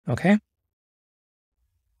Okay.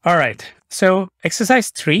 All right. So exercise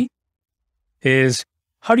 3 is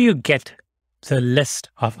how do you get the list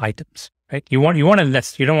of items, right? You want a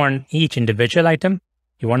list. You don't want each individual item.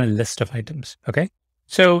 You want a list of items. Okay.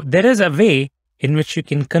 So there is a way in which you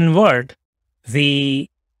can convert the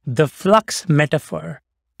flux metaphor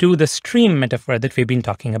to the stream metaphor that we've been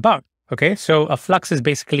talking about. Okay. So a flux is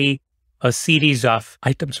basically a series of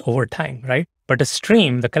items over time, right? But a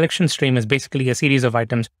stream, the collection stream, is basically a series of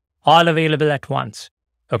items all available at once.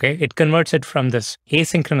 Okay, it converts it from this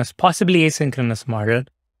asynchronous, possibly asynchronous model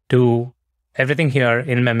to everything here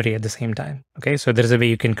in memory at the same time. Okay, so there's a way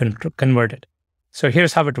you can convert it. So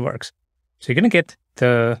here's how it works. So you're going to get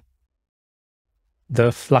the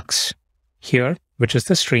flux here, which is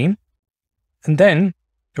the stream. And then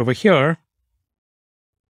over here,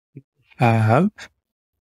 I have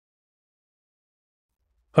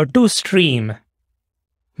a toStream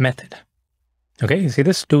method. Okay, you see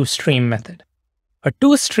this toStream method. A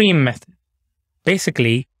toStream method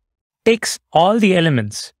basically takes all the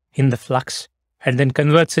elements in the flux and then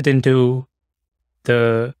converts it into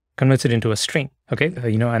a string. Okay,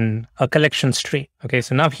 and a collection stream. Okay,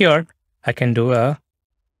 so now here I can do a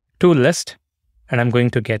toList, and I'm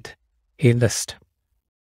going to get a list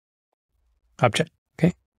object.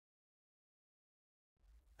 Okay,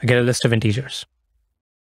 I get a list of integers.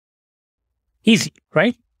 Easy,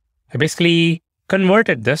 right? I basically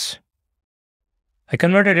converted this. I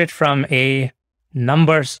converted it from a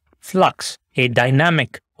numbers flux, a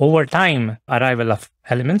dynamic over time arrival of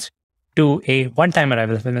elements, to a one-time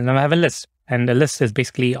arrival of elements. Now I have a list, and the list is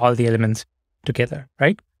basically all the elements together,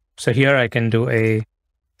 right? So here I can do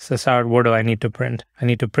what do I need to print? I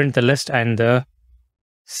need to print the list and the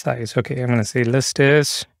size. Okay, I'm going to say list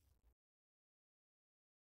is,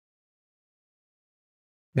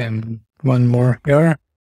 then one more here.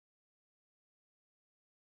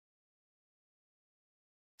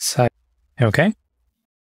 Size. Okay.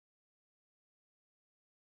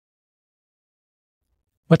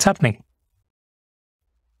 What's happening?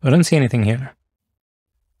 I don't see anything here.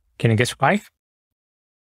 Can you guess why?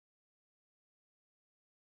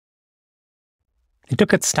 It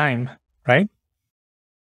took its time, right?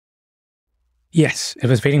 Yes, it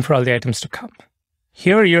was waiting for all the items to come.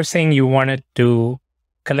 Here you're saying you wanted to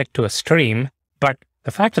collect to a stream, but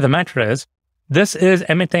the fact of the matter is, this is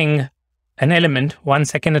emitting an element 1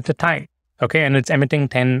 second at a time, okay? And it's emitting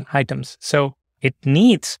 10 items. So it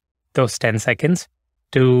needs those 10 seconds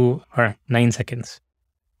or 9 seconds,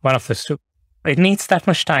 one of those two. It needs that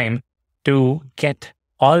much time to get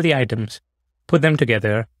all the items, put them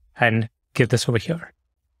together, and give this over here,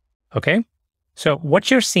 okay? So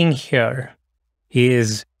what you're seeing here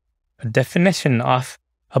is a definition of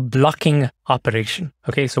a blocking operation,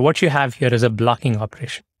 okay? So what you have here is a blocking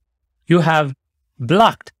operation. You have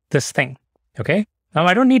blocked this thing, okay? Now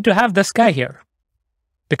I don't need to have this guy here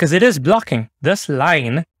because it is blocking. This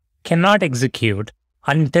line cannot execute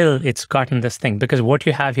until it's gotten this thing, because what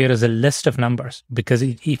you have here is a list of numbers. Because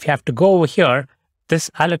if you have to go over here, this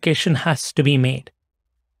allocation has to be made,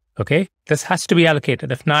 okay? This has to be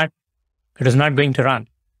allocated. If not, it is not going to run.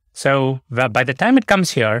 So by the time it comes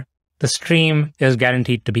here, the stream is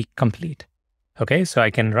guaranteed to be complete, okay? So I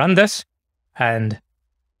can run this, and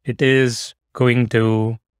it is going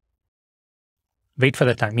to wait for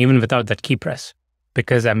the time, even without that key press,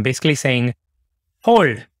 because I'm basically saying,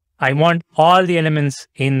 hold, I want all the elements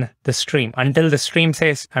in the stream. Until the stream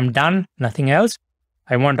says, I'm done, nothing else,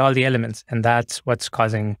 I want all the elements. And that's what's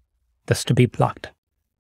causing this to be blocked.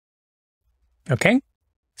 Okay,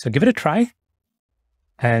 so give it a try.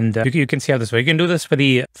 And you can see how this works. You can do this for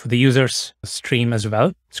the user's stream as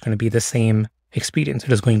well. It's going to be the same experience.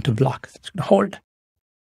 It is going to block. It's going to hold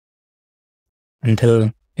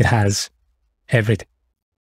until it has everything.